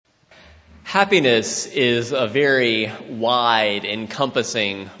Happiness is a very wide,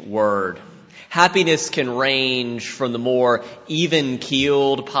 encompassing word. Happiness can range from the more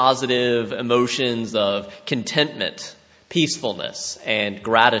even-keeled, positive emotions of contentment, peacefulness, and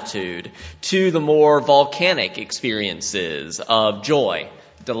gratitude, to the more volcanic experiences of joy,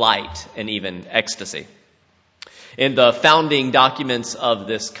 delight, and even ecstasy. In the founding documents of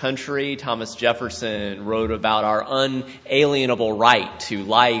this country, Thomas Jefferson wrote about our unalienable right to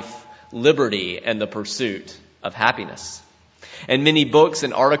life, liberty, and the pursuit of happiness. And many books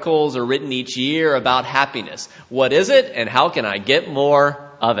and articles are written each year about happiness. What is it, and how can I get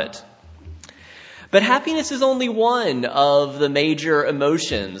more of it? But happiness is only one of the major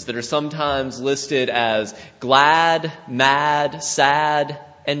emotions that are sometimes listed as glad, mad, sad,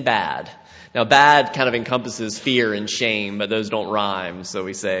 and bad. Now, bad kind of encompasses fear and shame, but those don't rhyme, so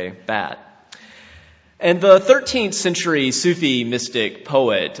we say bad. And the 13th century Sufi mystic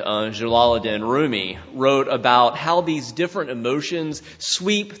poet Jalaluddin Rumi wrote about how these different emotions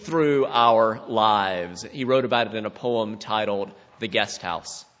sweep through our lives. He wrote about it in a poem titled The Guest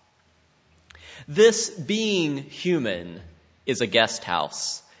House. This being human is a guest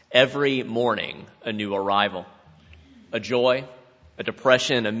house. Every morning, a new arrival. A joy, a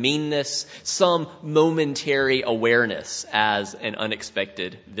depression, a meanness, some momentary awareness as an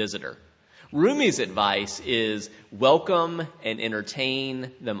unexpected visitor. Rumi's advice is welcome and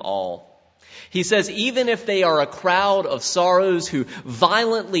entertain them all. He says, even if they are a crowd of sorrows who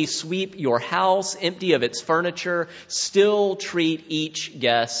violently sweep your house empty of its furniture, still treat each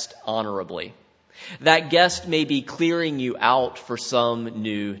guest honorably. That guest may be clearing you out for some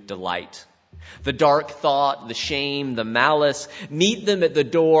new delight. The dark thought, the shame, the malice, meet them at the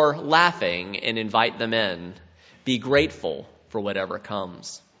door laughing and invite them in. Be grateful for whatever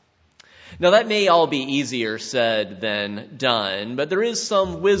comes. Now that may all be easier said than done, but there is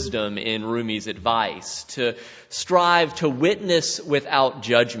some wisdom in Rumi's advice to strive to witness without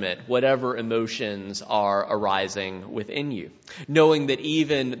judgment whatever emotions are arising within you, knowing that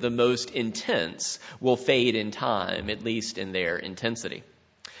even the most intense will fade in time, at least in their intensity.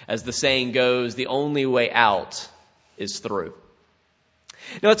 As the saying goes, the only way out is through.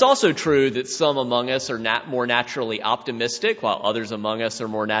 Now, it's also true that some among us are more naturally optimistic, while others among us are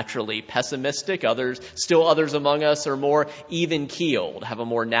more naturally pessimistic. Others among us are more even-keeled, have a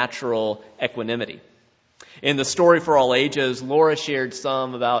more natural equanimity. In the Story for All Ages, Laura shared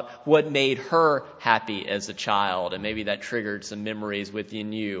some about what made her happy as a child, and maybe that triggered some memories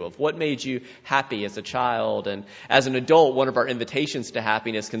within you of what made you happy as a child. And as an adult, one of our invitations to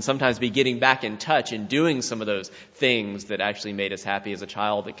happiness can sometimes be getting back in touch and doing some of those things that actually made us happy as a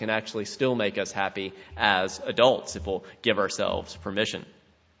child that can actually still make us happy as adults if we'll give ourselves permission.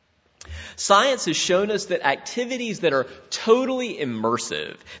 Science has shown us that activities that are totally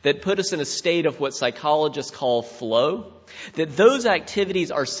immersive, that put us in a state of what psychologists call flow, that those activities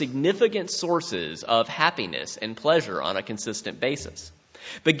are significant sources of happiness and pleasure on a consistent basis.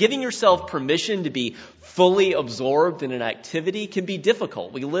 But giving yourself permission to be fully absorbed in an activity can be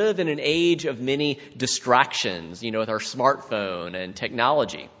difficult. We live in an age of many distractions, with our smartphone and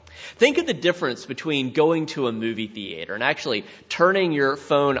technology. Think of the difference between going to a movie theater and actually turning your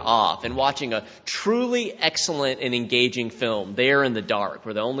phone off and watching a truly excellent and engaging film there in the dark,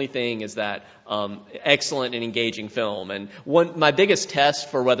 where the only thing is that excellent and engaging film. And my biggest test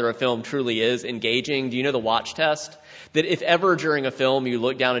for whether a film truly is engaging, do you know the watch test? That if ever during a film you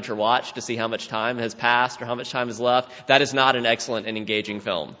look down at your watch to see how much time has passed or how much time is left, that is not an excellent and engaging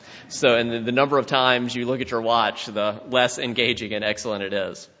film. So, and the number of times you look at your watch, the less engaging and excellent it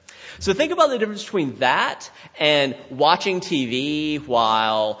is. So think about the difference between that and watching TV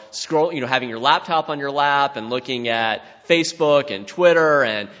while having your laptop on your lap and looking at Facebook and Twitter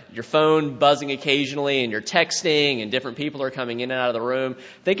and your phone buzzing occasionally and you're texting and different people are coming in and out of the room.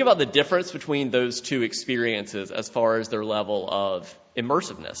 Think about the difference between those two experiences as far as their level of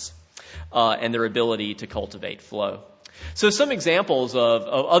immersiveness and their ability to cultivate flow. So some examples of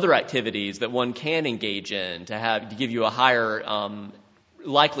other activities that one can engage in to give you a higher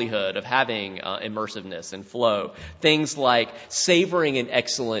likelihood of having immersiveness and flow. Things like savoring an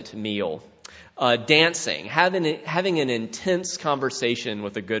excellent meal, dancing, having an intense conversation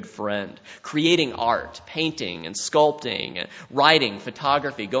with a good friend, creating art, painting and sculpting, writing,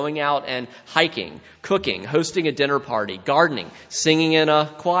 photography, going out and hiking, cooking, hosting a dinner party, gardening, singing in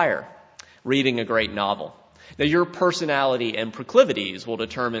a choir, reading a great novel. Now, your personality and proclivities will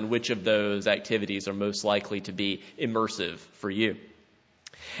determine which of those activities are most likely to be immersive for you.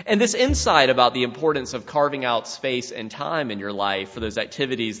 And this insight about the importance of carving out space and time in your life for those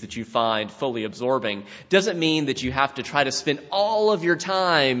activities that you find fully absorbing doesn't mean that you have to try to spend all of your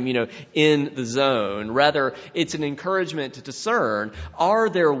time, in the zone. Rather, it's an encouragement to discern, are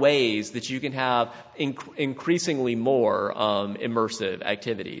there ways that you can have increasingly more immersive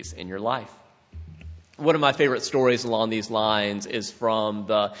activities in your life? One of my favorite stories along these lines is from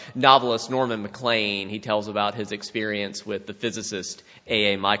the novelist Norman Maclean. He tells about his experience with the physicist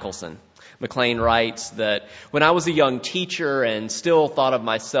A.A. Michelson. Maclean writes that when I was a young teacher and still thought of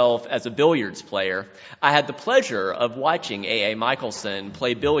myself as a billiards player, I had the pleasure of watching A.A. Michelson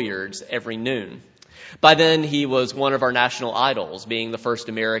play billiards every noon. By then, he was one of our national idols, being the first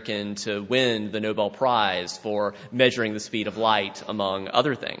American to win the Nobel Prize for measuring the speed of light, among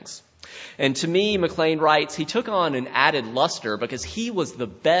other things. And to me, Maclean writes, he took on an added luster because he was the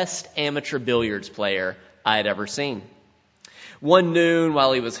best amateur billiards player I had ever seen. One noon,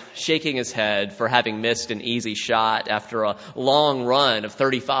 while he was shaking his head for having missed an easy shot after a long run of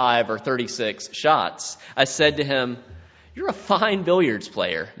 35 or 36 shots, I said to him, "You're a fine billiards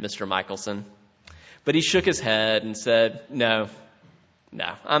player, Mr. Michelson." But he shook his head and said, No,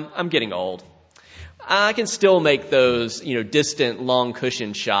 I'm getting old. I can still make those, distant, long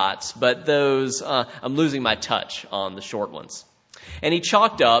cushion shots, but those, I'm losing my touch on the short ones. And he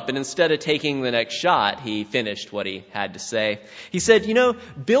chalked up, and instead of taking the next shot, he finished what he had to say. He said,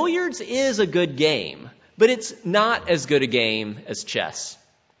 billiards is a good game, but it's not as good a game as chess.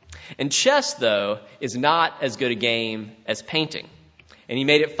 And chess, though, is not as good a game as painting. And he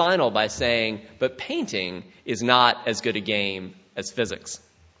made it final by saying, but painting is not as good a game as physics.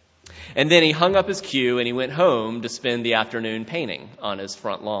 And then he hung up his cue and he went home to spend the afternoon painting on his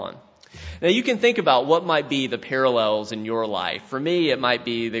front lawn. Now you can think about what might be the parallels in your life. For me, it might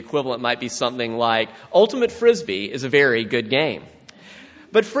be, the equivalent might be something like, Ultimate Frisbee is a very good game.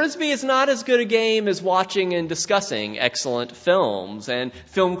 But Frisbee is not as good a game as watching and discussing excellent films. And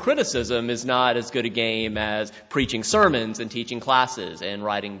film criticism is not as good a game as preaching sermons and teaching classes and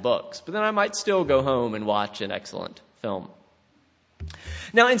writing books. But then I might still go home and watch an excellent film.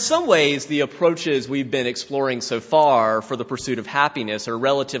 Now, in some ways, the approaches we've been exploring so far for the pursuit of happiness are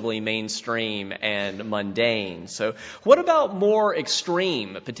relatively mainstream and mundane. So what about more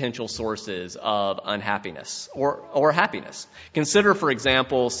extreme potential sources of unhappiness or happiness? Consider, for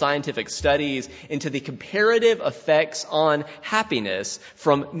example, scientific studies into the comparative effects on happiness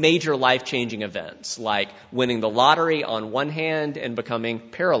from major life-changing events, like winning the lottery on one hand and becoming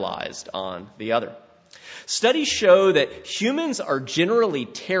paralyzed on the other. Studies show that humans are generally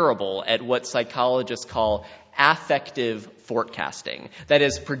terrible at what psychologists call affective forecasting. That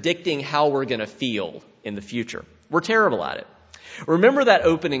is, predicting how we're going to feel in the future. We're terrible at it. Remember that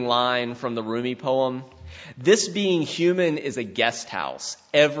opening line from the Rumi poem? This being human is a guest house,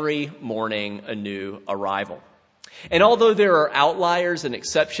 every morning a new arrival. And although there are outliers and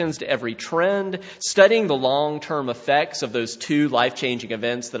exceptions to every trend, studying the long-term effects of those two life-changing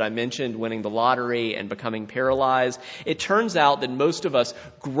events that I mentioned, winning the lottery and becoming paralyzed, it turns out that most of us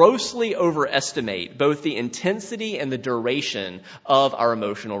grossly overestimate both the intensity and the duration of our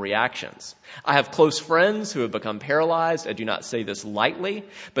emotional reactions. I have close friends who have become paralyzed. I do not say this lightly,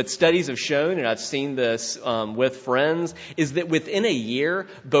 but studies have shown, and I've seen this with friends, is that within a year,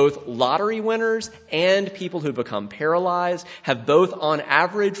 both lottery winners and people who become paralyzed have both on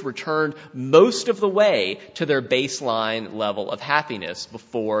average returned most of the way to their baseline level of happiness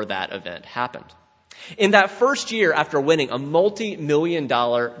before that event happened. In that first year after winning a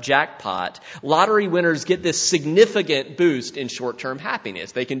multi-million-dollar jackpot, lottery winners get this significant boost in short-term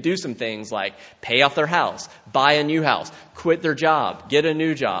happiness. They can do some things like pay off their house, buy a new house, quit their job, get a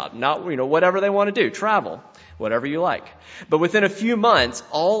new job, whatever they want to do, travel, whatever you like. But within a few months,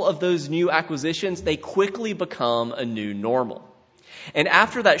 all of those new acquisitions, they quickly become a new normal. And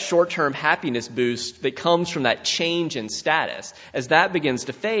after that short-term happiness boost that comes from that change in status, as that begins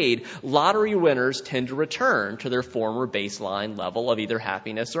to fade, lottery winners tend to return to their former baseline level of either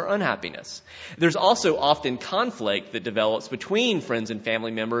happiness or unhappiness. There's also often conflict that develops between friends and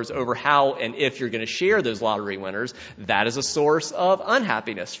family members over how and if you're going to share those lottery winners. That is a source of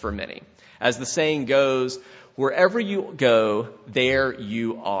unhappiness for many. As the saying goes, wherever you go, there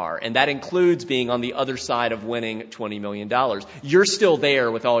you are. And that includes being on the other side of winning $20 million. You're still there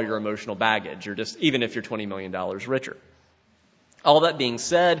with all your emotional baggage. Even if you're $20 million richer. All that being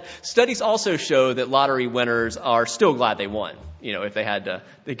said, studies also show that lottery winners are still glad they won. If they had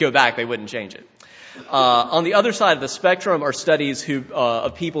to go back, they wouldn't change it. On the other side of the spectrum are studies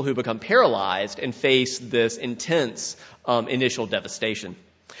of people who become paralyzed and face this intense initial devastation.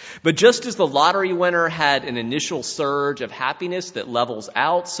 But just as the lottery winner had an initial surge of happiness that levels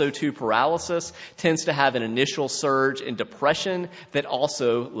out, so too paralysis tends to have an initial surge in depression that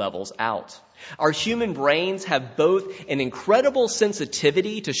also levels out. Our human brains have both an incredible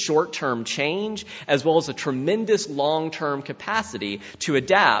sensitivity to short-term change as well as a tremendous long-term capacity to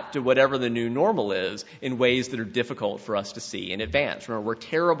adapt to whatever the new normal is in ways that are difficult for us to see in advance. Remember, we're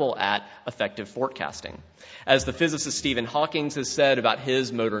terrible at effective forecasting. As the physicist Stephen Hawking has said about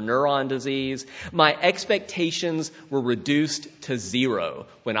his motor neuron disease, my expectations were reduced to 0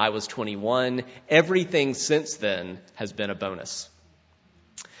 when I was 21. Everything since then has been a bonus.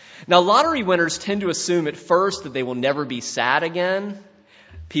 Now, lottery winners tend to assume at first that they will never be sad again.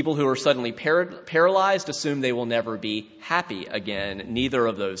 People who are suddenly paralyzed assume they will never be happy again. Neither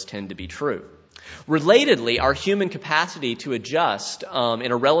of those tend to be true. Relatedly, our human capacity to adjust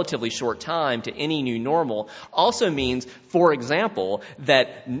in a relatively short time to any new normal also means, for example,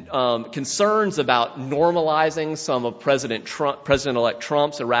 that concerns about normalizing some of President-elect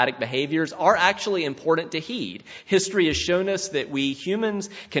Trump's erratic behaviors are actually important to heed. History has shown us that we humans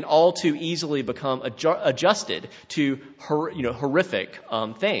can all too easily become adjusted to horrific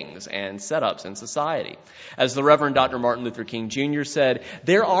things and setups in society. As the Reverend Dr. Martin Luther King Jr. said,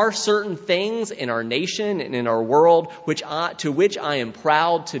 there are certain things in our nation and in our world to which I am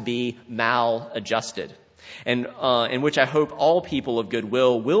proud to be maladjusted, and in which I hope all people of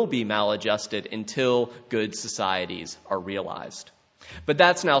goodwill will be maladjusted until good societies are realized. But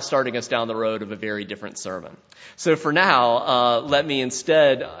that's now starting us down the road of a very different sermon. So for now, let me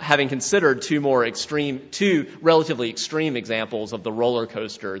instead, having considered two relatively extreme examples of the roller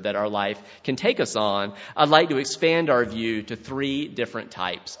coaster that our life can take us on, I'd like to expand our view to 3 different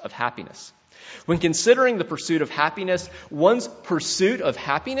types of happiness. When considering the pursuit of happiness, one's pursuit of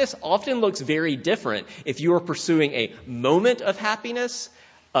happiness often looks very different if you are pursuing a moment of happiness,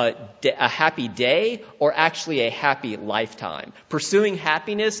 a happy day, or actually a happy lifetime. Pursuing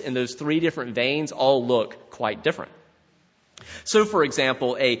happiness in those 3 different veins all look quite different. So, for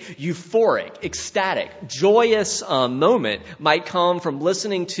example, a euphoric, ecstatic, joyous moment might come from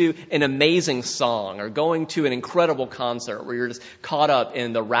listening to an amazing song or going to an incredible concert where you're just caught up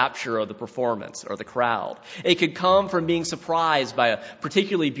in the rapture of the performance or the crowd. It could come from being surprised by a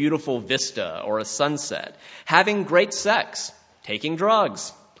particularly beautiful vista or a sunset, having great sex, taking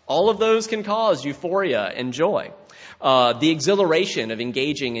drugs. All of those can cause euphoria and joy. The exhilaration of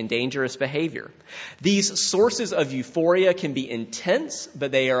engaging in dangerous behavior. These sources of euphoria can be intense,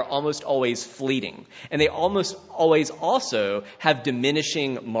 but they are almost always fleeting. And they almost always also have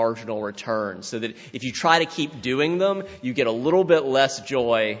diminishing marginal returns, so that if you try to keep doing them, you get a little bit less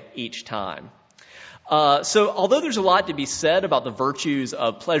joy each time. So although there's a lot to be said about the virtues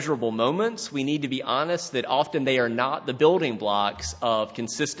of pleasurable moments, we need to be honest that often they are not the building blocks of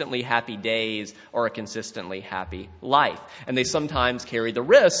consistently happy days or a consistently happy life. And they sometimes carry the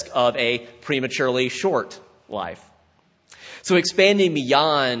risk of a prematurely short life. So expanding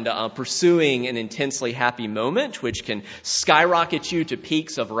beyond pursuing an intensely happy moment, which can skyrocket you to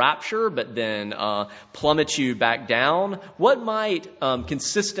peaks of rapture, but then plummet you back down, what might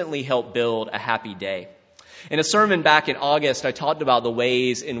consistently help build a happy day? In a sermon back in August, I talked about the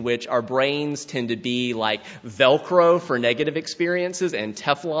ways in which our brains tend to be like Velcro for negative experiences and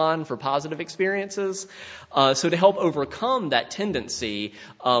Teflon for positive experiences. So to help overcome that tendency,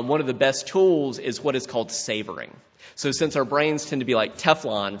 one of the best tools is what is called savoring. So since our brains tend to be like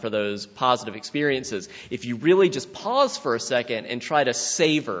Teflon for those positive experiences, if you really just pause for a second and try to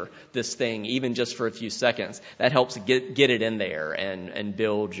savor this thing, even just for a few seconds, that helps get it in there and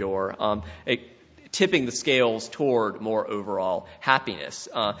build your tipping the scales toward more overall happiness.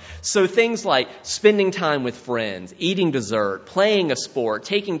 So things like spending time with friends, eating dessert, playing a sport,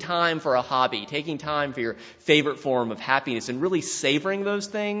 taking time for a hobby, taking time for your favorite form of happiness, and really savoring those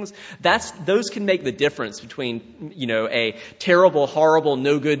things, those can make the difference between, a terrible, horrible,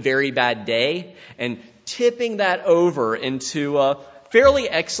 no good, very bad day and tipping that over into a fairly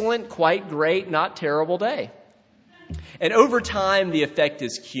excellent, quite great, not terrible day. And over time, the effect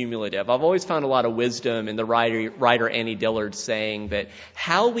is cumulative. I've always found a lot of wisdom in the writer Annie Dillard saying that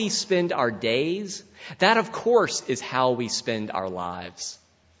how we spend our days, that of course is how we spend our lives.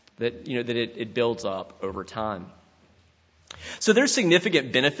 That it builds up over time. So there's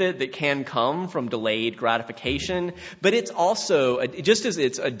significant benefit that can come from delayed gratification, but it's also, just as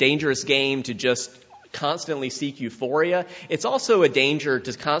it's a dangerous game to just constantly seek euphoria, it's also a danger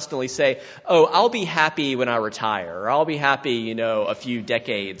to constantly say, oh, I'll be happy when I retire, or I'll be happy, a few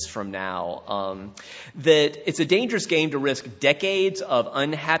decades from now. That it's a dangerous game to risk decades of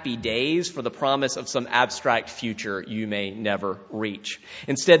unhappy days for the promise of some abstract future you may never reach.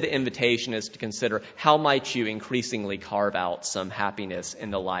 Instead, the invitation is to consider how might you increasingly carve out some happiness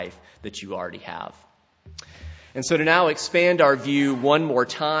in the life that you already have. And so to now expand our view one more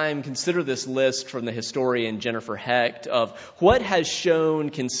time, consider this list from the historian Jennifer Hecht of what has shown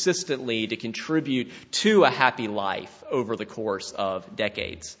consistently to contribute to a happy life over the course of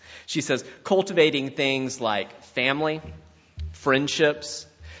decades. She says, cultivating things like family, friendships,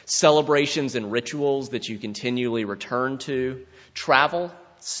 celebrations and rituals that you continually return to, travel,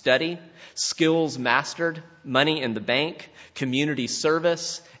 study, skills mastered, money in the bank, community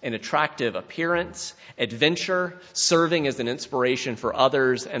service, an attractive appearance, adventure, serving as an inspiration for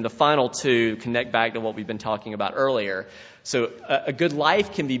others, and the final two connect back to what we've been talking about earlier. So a good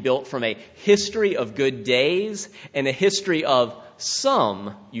life can be built from a history of good days and a history of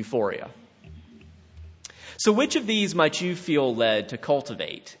some euphoria. So which of these might you feel led to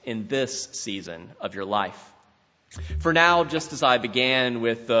cultivate in this season of your life? For now, just as I began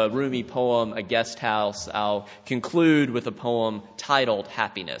with the Rumi poem, A Guest House, I'll conclude with a poem titled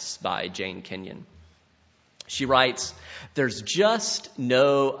Happiness by Jane Kenyon. She writes, "There's just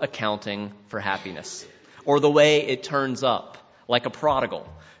no accounting for happiness, or the way it turns up, like a prodigal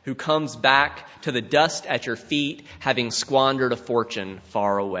who comes back to the dust at your feet, having squandered a fortune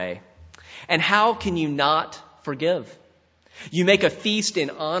far away. And how can you not forgive? You make a feast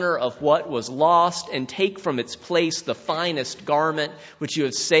in honor of what was lost and take from its place the finest garment which you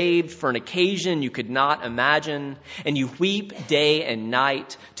have saved for an occasion you could not imagine, and you weep day and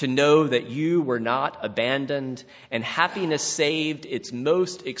night to know that you were not abandoned, and happiness saved its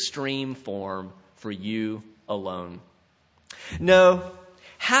most extreme form for you alone. No,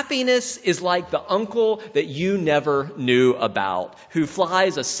 happiness is like the uncle that you never knew about, who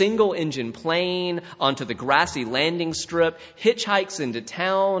flies a single-engine plane onto the grassy landing strip, hitchhikes into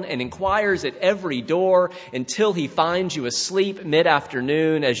town, and inquires at every door until he finds you asleep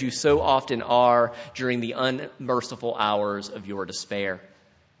mid-afternoon, as you so often are during the unmerciful hours of your despair.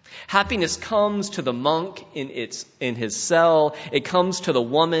 Happiness comes to the monk in his cell. It comes to the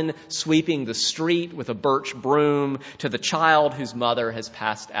woman sweeping the street with a birch broom, to the child whose mother has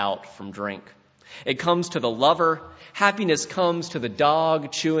passed out from drink. It comes to the lover. Happiness comes to the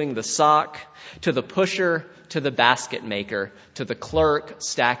dog chewing the sock, to the pusher, to the basket maker, to the clerk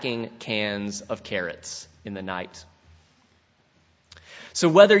stacking cans of carrots in the night. So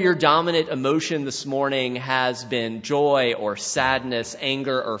whether your dominant emotion this morning has been joy or sadness,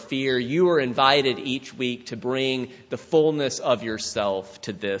 anger or fear, you are invited each week to bring the fullness of yourself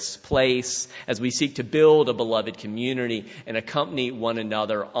to this place as we seek to build a beloved community and accompany one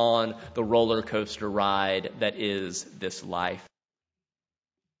another on the roller coaster ride that is this life.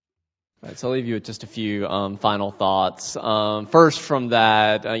 Right, so I'll leave you with just a few final thoughts. First, from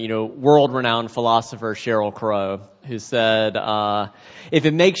that, world-renowned philosopher Sheryl Crow, who said, if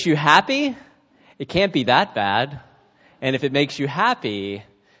it makes you happy, it can't be that bad. And if it makes you happy,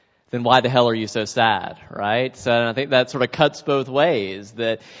 then why the hell are you so sad, right? So I think that sort of cuts both ways,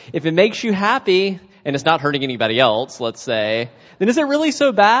 that if it makes you happy, and it's not hurting anybody else, let's say, then is it really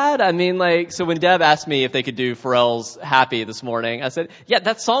so bad? I mean, so when Deb asked me if they could do Pharrell's Happy this morning, I said, yeah,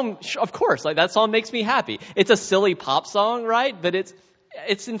 that song, of course, that song makes me happy. It's a silly pop song, right? But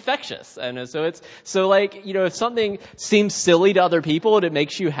it's infectious. And if something seems silly to other people and it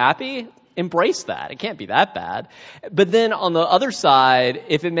makes you happy, embrace that. It can't be that bad. But then on the other side,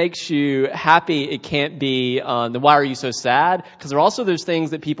 if it makes you happy, it can't be, then why are you so sad? Because there are also those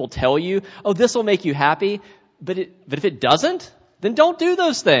things that people tell you, oh, this will make you happy. But if it doesn't, then don't do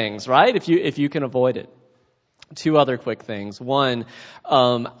those things, right? If you can avoid it. Two other quick things. One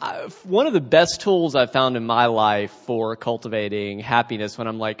of the best tools I've found in my life for cultivating happiness when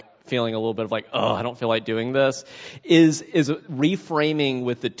I'm feeling a little bit of I don't feel like doing this, is reframing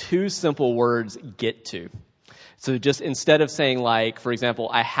with the two simple words, get to. So just instead of saying for example,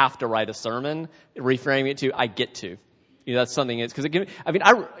 I have to write a sermon, reframing it to, I get to. That's something because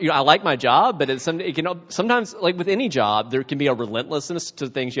I like my job, but it can sometimes, like with any job, there can be a relentlessness to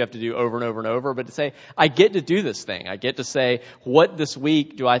things you have to do over and over and over. But to say, I get to do this thing. I get to say, what this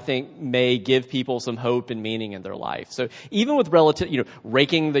week do I think may give people some hope and meaning in their life? So even with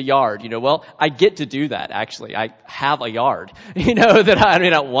raking the yard, I get to do that. Actually, I have a yard, that I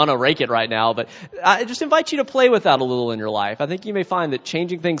may not want to rake it right now, but I just invite you to play with that a little in your life. I think you may find that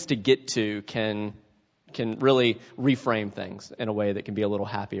changing things to get to can can really reframe things in a way that can be a little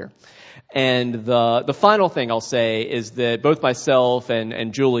happier. And the final thing I'll say is that both myself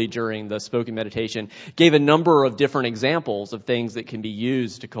and Julie during the spoken meditation gave a number of different examples of things that can be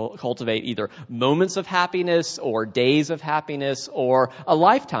used to cultivate either moments of happiness or days of happiness or a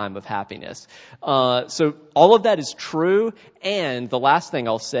lifetime of happiness. So all of that is true. And the last thing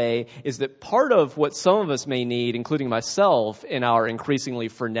I'll say is that part of what some of us may need, including myself, in our increasingly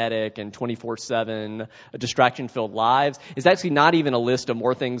frenetic and 24/7 distraction-filled lives, is actually not even a list of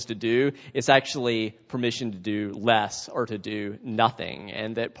more things to do. It's actually permission to do less or to do nothing.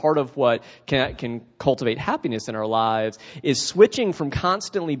 And that part of what can cultivate happiness in our lives is switching from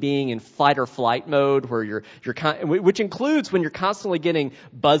constantly being in fight or flight mode, where which includes when you're constantly getting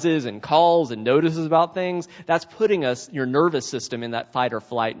buzzes and calls and notices about things. That's putting your nervous system in that fight or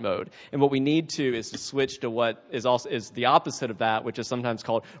flight mode. And what we need to is to switch to what is the opposite of that, which is sometimes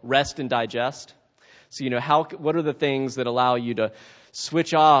called rest and digest. So, what are the things that allow you to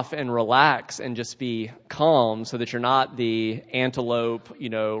switch off and relax and just be calm so that you're not the antelope,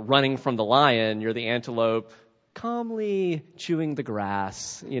 running from the lion. You're the antelope calmly chewing the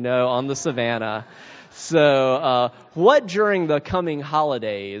grass, on the savannah. So what during the coming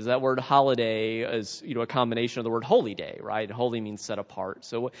holidays, that word holiday is, a combination of the word holy day, right? Holy means set apart.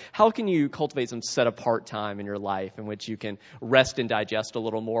 So how can you cultivate some set apart time in your life in which you can rest and digest a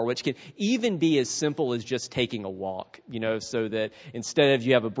little more, which can even be as simple as just taking a walk, so that instead of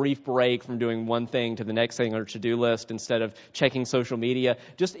you have a brief break from doing one thing to the next thing on your to-do list, instead of checking social media,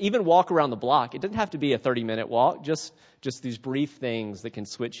 just even walk around the block. It doesn't have to be a 30-minute walk, just these brief things that can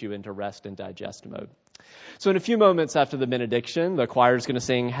switch you into rest and digest mode. So in a few moments after the benediction, the choir is going to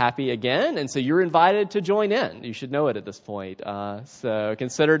sing Happy again, and so you're invited to join in. You should know it at this point. So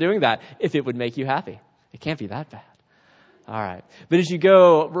consider doing that if it would make you happy. It can't be that bad. All right. But as you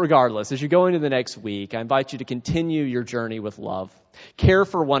go into the next week, I invite you to continue your journey with love. Care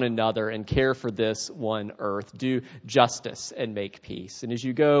for one another and care for this one earth. Do justice and make peace. And as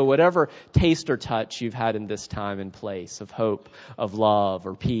you go, whatever taste or touch you've had in this time and place of hope, of love,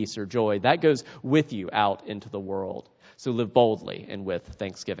 or peace, or joy, that goes with you out into the world. So live boldly and with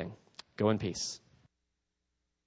thanksgiving. Go in peace.